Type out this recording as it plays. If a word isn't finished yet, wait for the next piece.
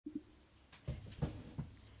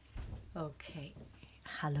Okay,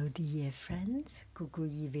 hello dear friends,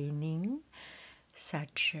 good evening.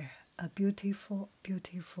 Such a beautiful,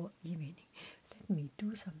 beautiful evening. Let me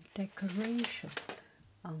do some decoration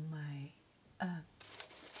on my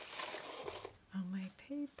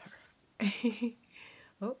paper.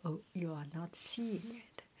 Oh, you are not seeing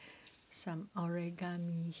it. Some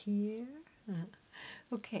origami here.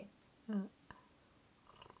 Okay.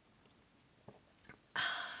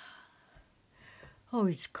 Oh,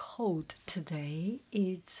 it's cold today.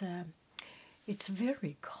 It's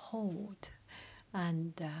very cold,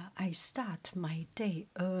 and I start my day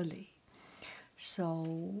early,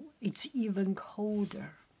 so it's even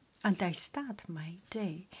colder. And I start my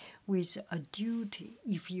day with a duty.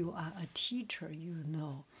 If you are a teacher, you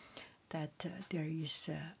know that there is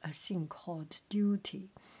a thing called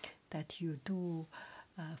duty that you do.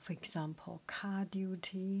 For example, car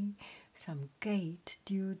duty, some gate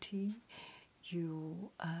duty.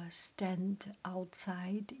 You stand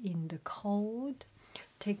outside in the cold,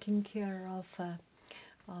 taking care of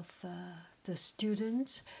the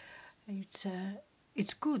students.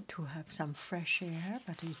 It's good to have some fresh air,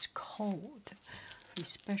 but it's cold.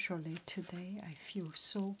 Especially today, I feel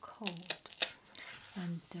so cold,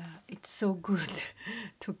 and it's so good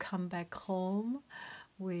to come back home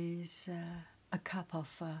with a cup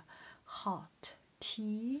of hot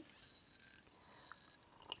tea.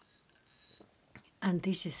 And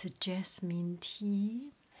this is a jasmine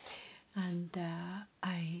tea, and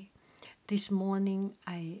this morning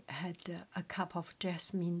I had a cup of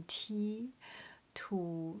jasmine tea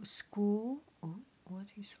to school. Oh, what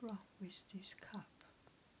is wrong with this cup?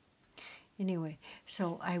 Anyway,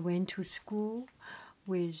 so I went to school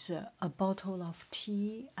with a bottle of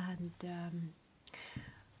tea, and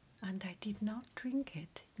I did not drink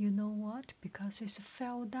it. You know what? Because it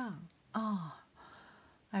fell down.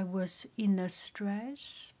 I was in a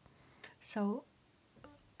stress, so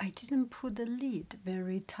I didn't put the lid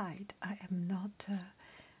very tight. I am not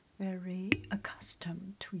very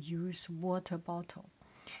accustomed to use water bottle.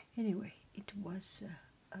 Anyway, it was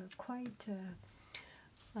quite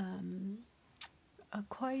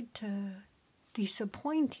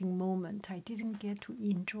disappointing moment. I didn't get to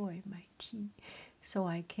enjoy my tea, so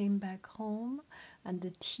I came back home, and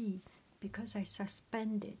the tea, because I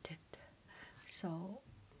suspended it, so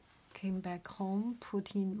came back home,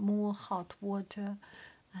 put in more hot water,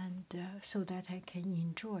 and so that I can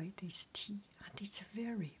enjoy this tea. And it's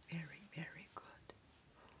very, very, very good.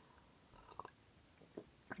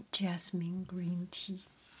 Jasmine green tea.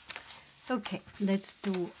 Okay, let's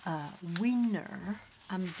do a winner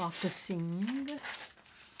unboxing.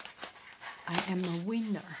 I am a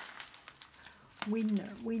winner.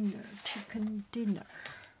 Winner, chicken dinner.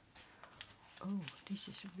 Oh, this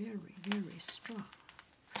is very, very strong.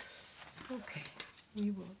 Okay,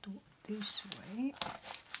 we will do this way.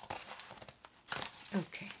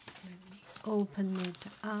 Okay, let me open it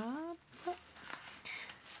up.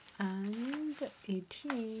 And it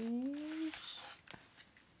is,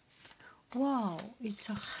 wow, it's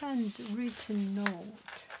a handwritten note.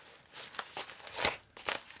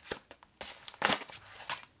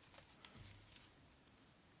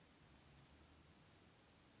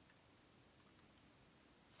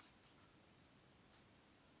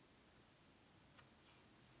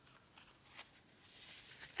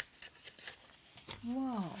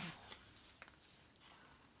 Wow.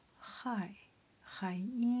 Hi,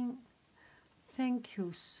 Ying. Thank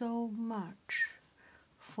you so much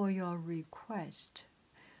for your request.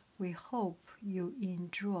 We hope you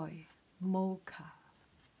enjoy mocha.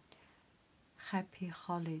 Happy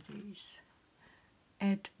holidays.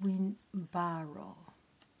 Edwin Barrow.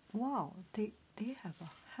 Wow, they have a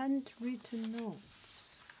handwritten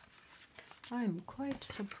notes. I'm quite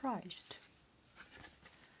surprised.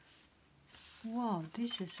 Wow,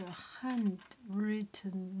 this is a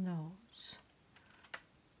handwritten notes.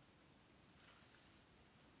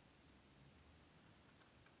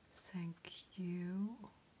 Thank you.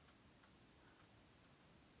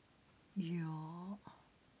 Your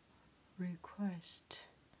request.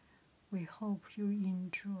 We hope you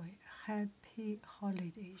enjoy. Happy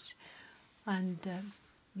holidays. And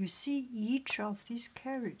you see, each of these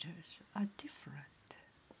characters are different.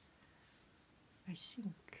 I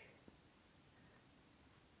think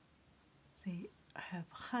they have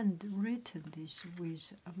handwritten this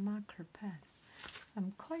with a marker pen.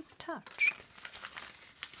 I'm quite touched.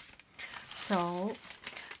 So,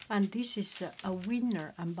 and this is a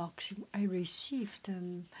winner unboxing. I received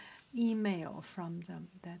an email from them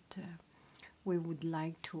that we would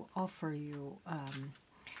like to offer you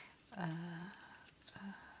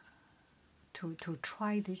to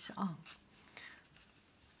try this on.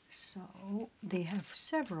 So they have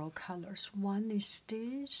several colors. One is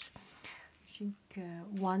this. I think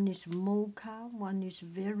one is mocha, one is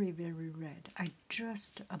very, very red. I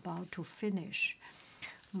just about to finish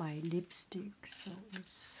my lipstick, so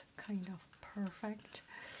it's kind of perfect.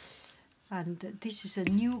 And this is a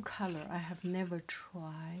new color I have never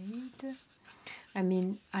tried. I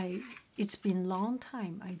mean, it's been a long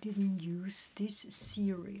time I didn't use this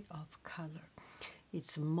series of color.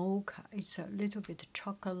 It's mocha. It's a little bit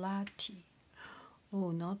chocolatey.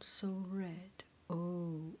 Oh, not so red.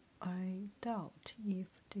 Oh, I doubt if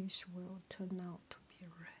this will turn out to be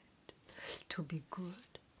red, to be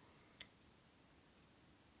good.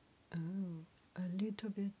 Oh, a little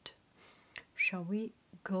bit. Shall we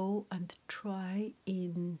go and try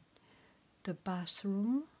in the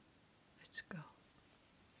bathroom? Let's go.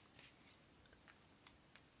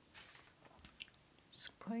 It's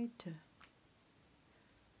quite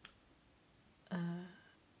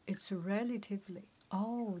it's relatively,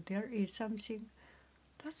 oh, there is something,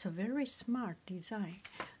 that's a very smart design.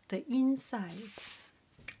 The inside,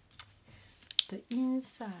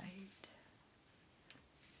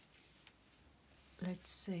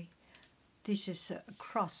 let's say, this is a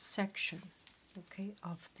cross section, okay,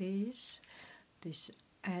 of this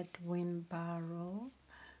Edwin Barrow,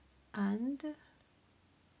 and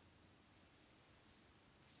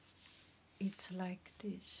it's like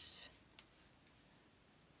this.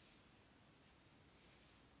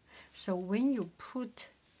 So when you put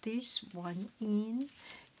this one in,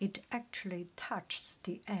 it actually touches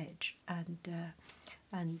the edge and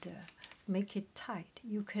make it tight.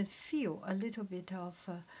 You can feel a little bit of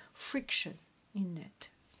friction in it.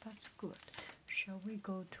 That's good. Shall we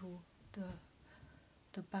go to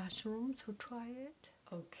the bathroom to try it?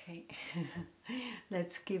 Okay,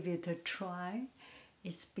 let's give it a try.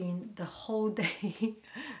 It's been the whole day.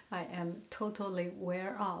 I am totally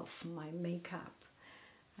wear off my makeup,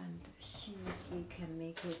 and see if we can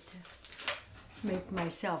make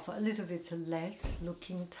myself a little bit less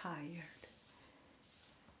looking tired,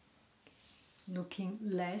 looking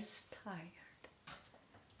less tired.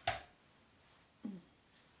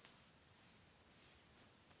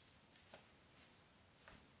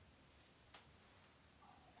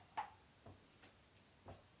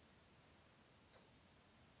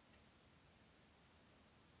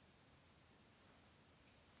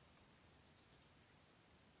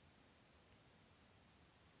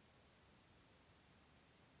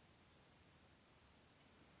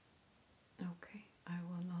 Okay, I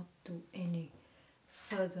will not do any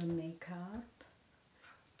further makeup.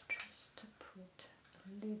 Just to put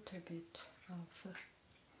a little bit of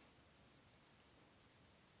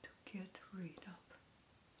to get rid of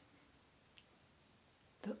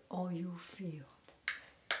the oil field.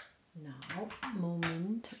 Now,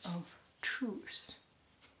 moment of truth.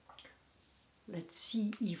 Let's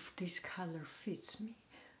see if this color fits me.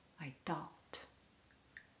 I doubt.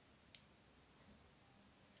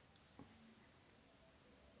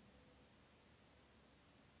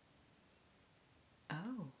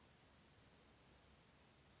 Oh.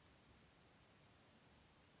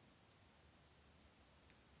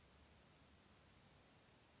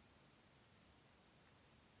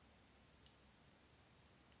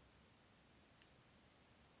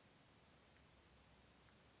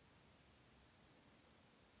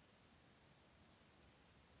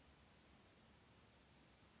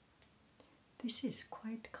 This is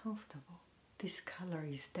quite comfortable. This color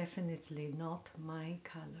is definitely not my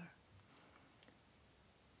color.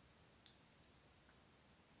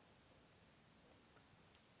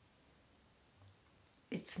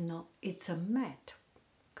 It's not, it's a matte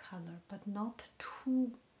color, but not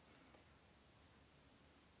too.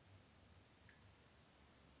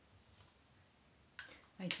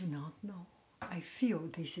 I do not know. I feel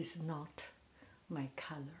this is not my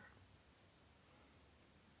color.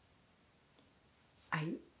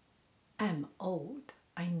 I am old.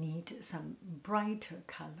 I need some brighter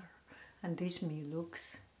color, and this me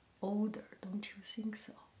looks older, don't you think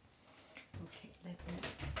so? Okay, let me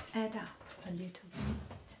add up a little bit.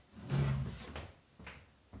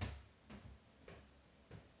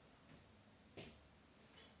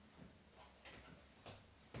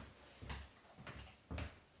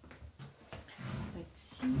 Let's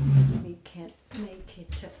see if we can make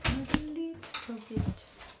it a little bit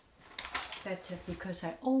better, because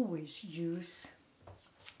I always use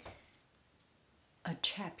a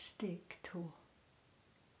chapstick tool.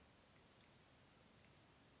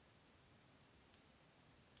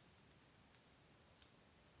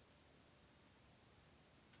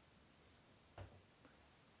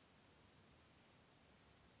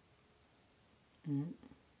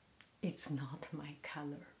 It's not my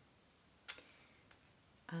color.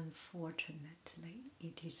 Unfortunately,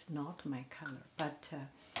 it is not my color, but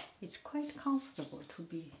it's quite comfortable to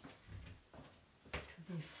be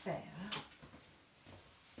fair.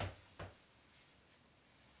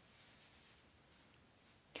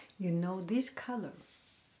 You know, this color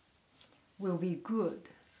will be good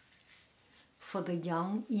for the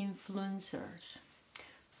young influencers,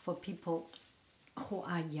 for people who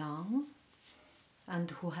are young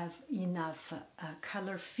and who have enough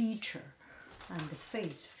color feature and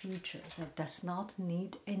face feature that does not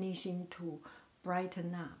need anything to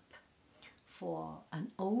brighten up. For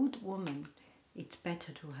an old woman, it's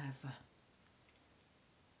better to have,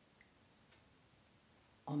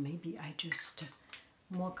 or maybe I just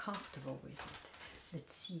more comfortable with it.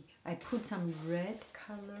 Let's see, I put some red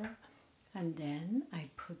color and then I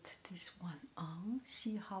put this one on,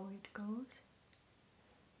 see how it goes.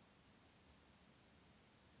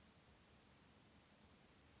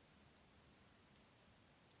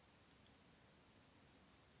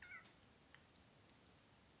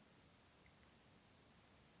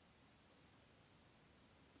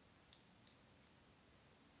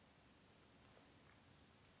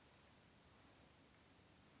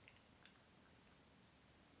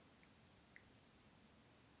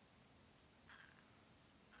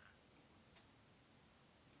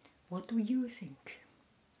 What do you think?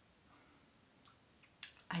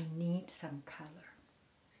 I need some color.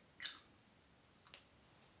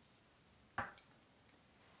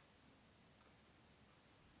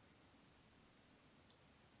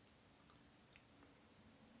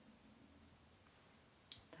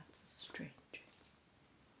 That's strange.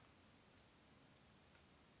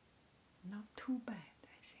 Not too bad,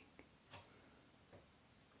 I think.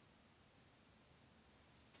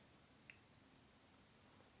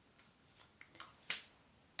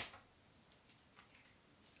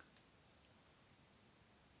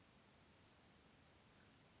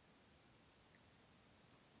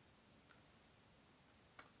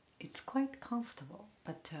 It's quite comfortable,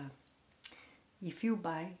 but if you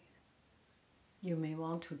buy, you may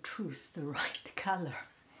want to choose the right color.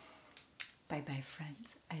 Bye bye,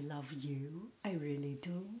 friends. I love you. I really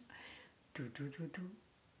do. Do do do do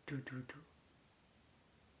do do do.